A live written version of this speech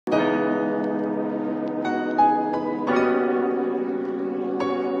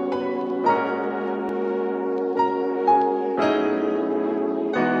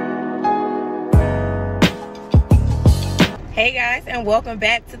Hey guys, and welcome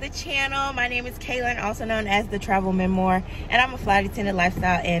back to the channel. My name is Kalyn, also known as the Travel Memoir, and I'm a flight attendant,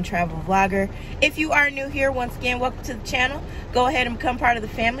 lifestyle, and travel vlogger. If you are new here, once again, welcome to the channel. Go ahead and become part of the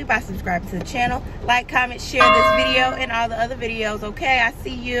family by subscribing to the channel. Like, comment, share this video and all the other videos, okay? I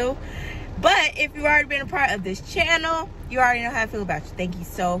see you. But if you've already been a part of this channel, you already know how I feel about you. Thank you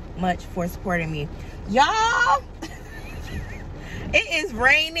so much for supporting me. Y'all, it is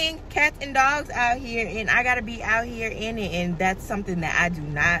raining cats and dogs out here, and I gotta be out here in it, and that's something that I do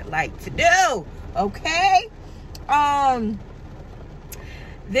not like to do, okay?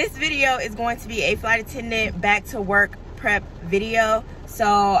 This video is going to be a flight attendant back to work prep video. So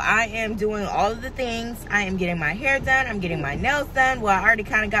I am doing all of the things. I am getting my hair done, I'm getting my nails done. Well, I already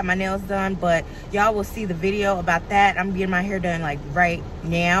kind of got my nails done, but y'all will see the video about that. I'm getting my hair done like right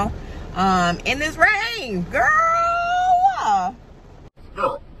now in this rain, girl.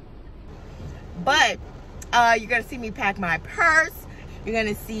 But you're gonna see me pack my purse, you're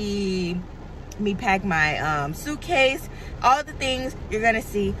gonna see me pack my suitcase, all the things you're gonna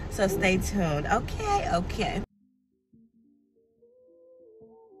see, so stay tuned. Okay.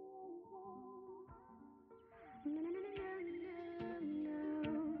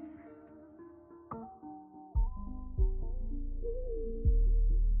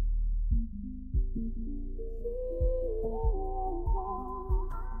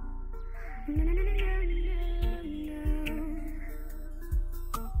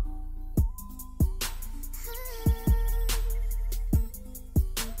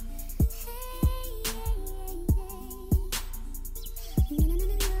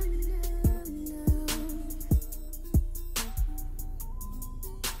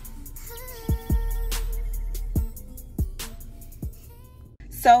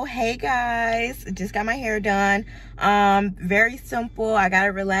 So hey guys, just got my hair done. Very simple. I got it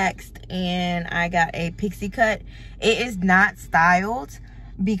relaxed and I got a pixie cut. It is not styled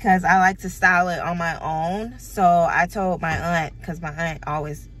because I like to style it on my own. So I told my aunt, because my aunt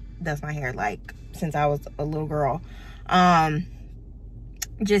always does my hair like since I was a little girl,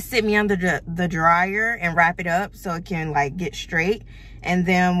 just sit me under the dryer and wrap it up so it can like get straight, and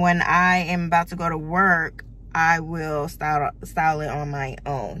then when I am about to go to work, I will style it on my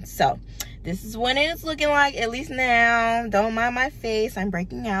own. So this is what it's looking like, at least now. Don't mind my face, I'm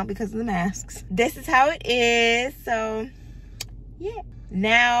breaking out because of the masks. This is how it is. So yeah,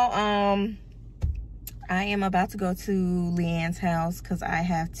 now I am about to go to Leanne's house because I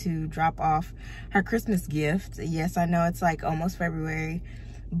have to drop off her Christmas gift. Yes, I know it's like almost February,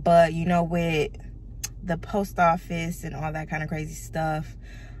 but you know, with the post office and all that kind of crazy stuff,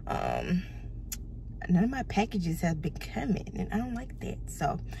 none of my packages have been coming, and I don't like that.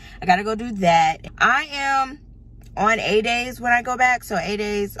 So I gotta go do that. I am on A days when I go back. So A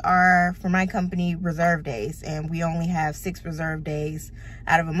days are, for my company, reserve days, and we only have 6 reserve days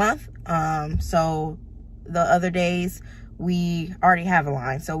out of a month. So the other days we already have a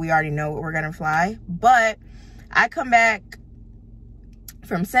line, so we already know what we're gonna fly. But I come back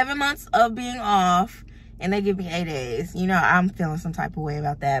from 7 months of being off, and they give me 8 days. You know, I'm feeling some type of way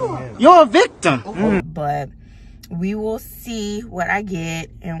about that. You're a victim. But we will see what I get.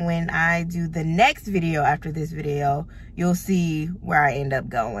 And when I do the next video after this video, you'll see where I end up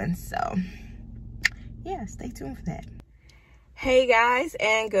going. So yeah, stay tuned for that. Hey guys,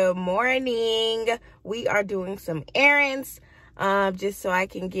 and good morning. We are doing some errands just so I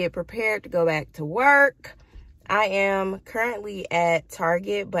can get prepared to go back to work. I am currently at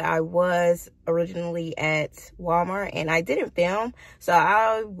Target, but I was originally at Walmart, and I didn't film, so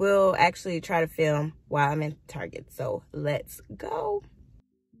I will actually try to film while I'm in Target. So let's go.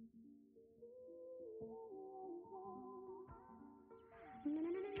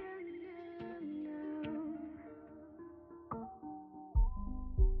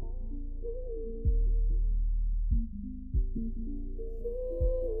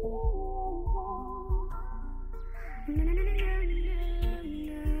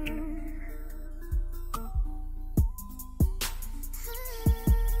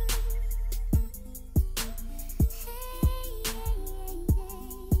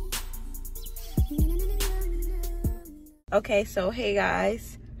 Okay, so hey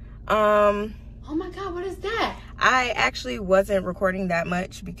guys, oh my god, what is that? I actually wasn't recording that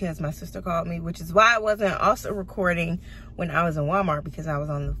much because my sister called me, which is why I wasn't also recording when I was in Walmart, because I was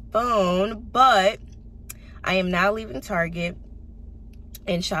on the phone. But I am now leaving Target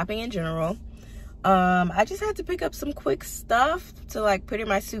and shopping in general. I just had to pick up some quick stuff to like put in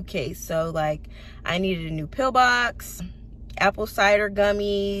my suitcase. So like I needed a new pill box, apple cider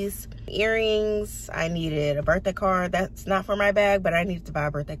gummies, earrings. I needed a birthday card. That's not for my bag, but I needed to buy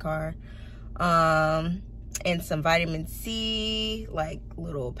a birthday card. and some vitamin C, like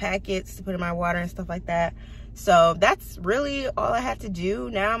little packets to put in my water and stuff like that. So that's really all I had to do.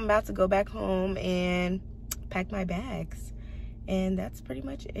 Now I'm about to go back home and pack my bags, and that's pretty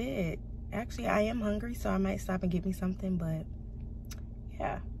much it. Actually, I am hungry, so I might stop and get me something, but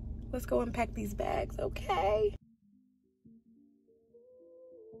yeah, let's go and pack these bags, okay?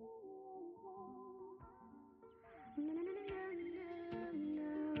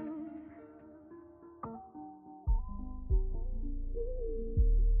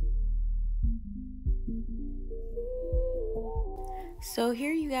 So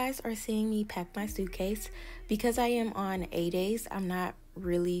here you guys are seeing me pack my suitcase. Because I am on A-days, I'm not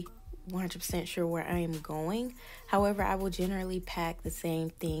really 100% sure where I am going. However, I will generally pack the same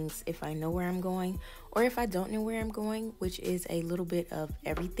things if I know where I'm going or if I don't know where I'm going, which is a little bit of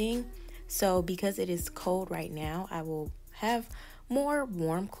everything. So because it is cold right now, I will have more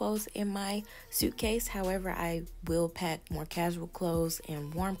warm clothes in my suitcase. However, I will pack more casual clothes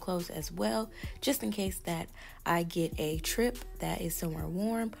and warm clothes as well, just in case that I get a trip that is somewhere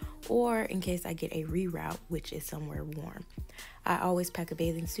warm, or in case I get a reroute which is somewhere warm. I always pack a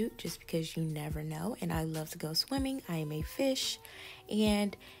bathing suit just because you never know, and I love to go swimming. I am a fish,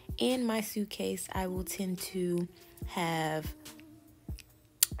 and in my suitcase I will tend to have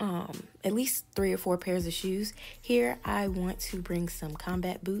at least 3 or 4 pairs of shoes. Here I want to bring some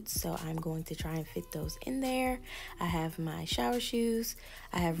combat boots, so I'm going to try and fit those in there. I have my shower shoes.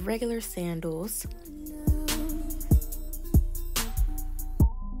 I have regular sandals.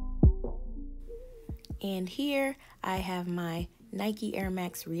 And here I have my Nike Air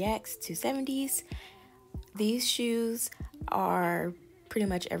Max Reacts 270s. These shoes are pretty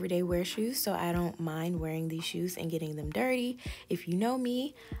much everyday wear shoes, so I don't mind wearing these shoes and getting them dirty. If you know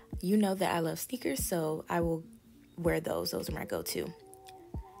me, you know that I love sneakers, so I will wear those. Those are my go-to.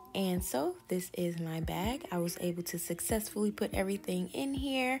 And so this is my bag. I was able to successfully put everything in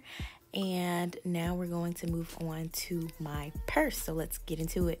here, and now we're going to move on to my purse. So let's get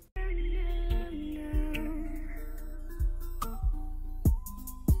into it.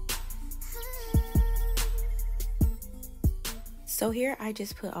 So here I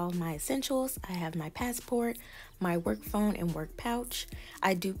just put all my essentials. I have my passport, my work phone and work pouch.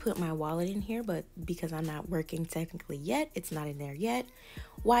 I do put my wallet in here, but because I'm not working technically yet, it's not in there yet.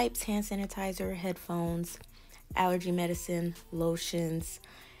 Wipes, hand sanitizer, headphones, allergy medicine, lotions,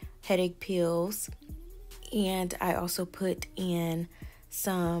 headache pills. And I also put in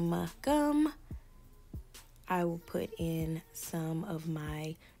some gum. I will put in some of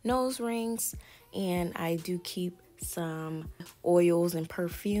my nose rings, and I do keep some oils and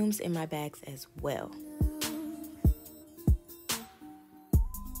perfumes in my bags as well.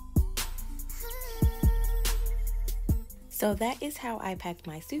 So that is how I packed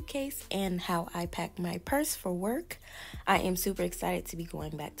my suitcase and how I packed my purse for work. I am super excited to be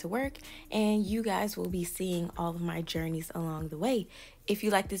going back to work, and you guys will be seeing all of my journeys along the way. If you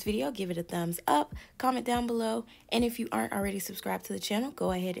like this video, give it a thumbs up, comment down below, and if you aren't already subscribed to the channel,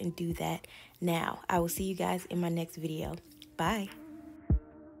 go ahead and do that now. I will see you guys in my next video. Bye.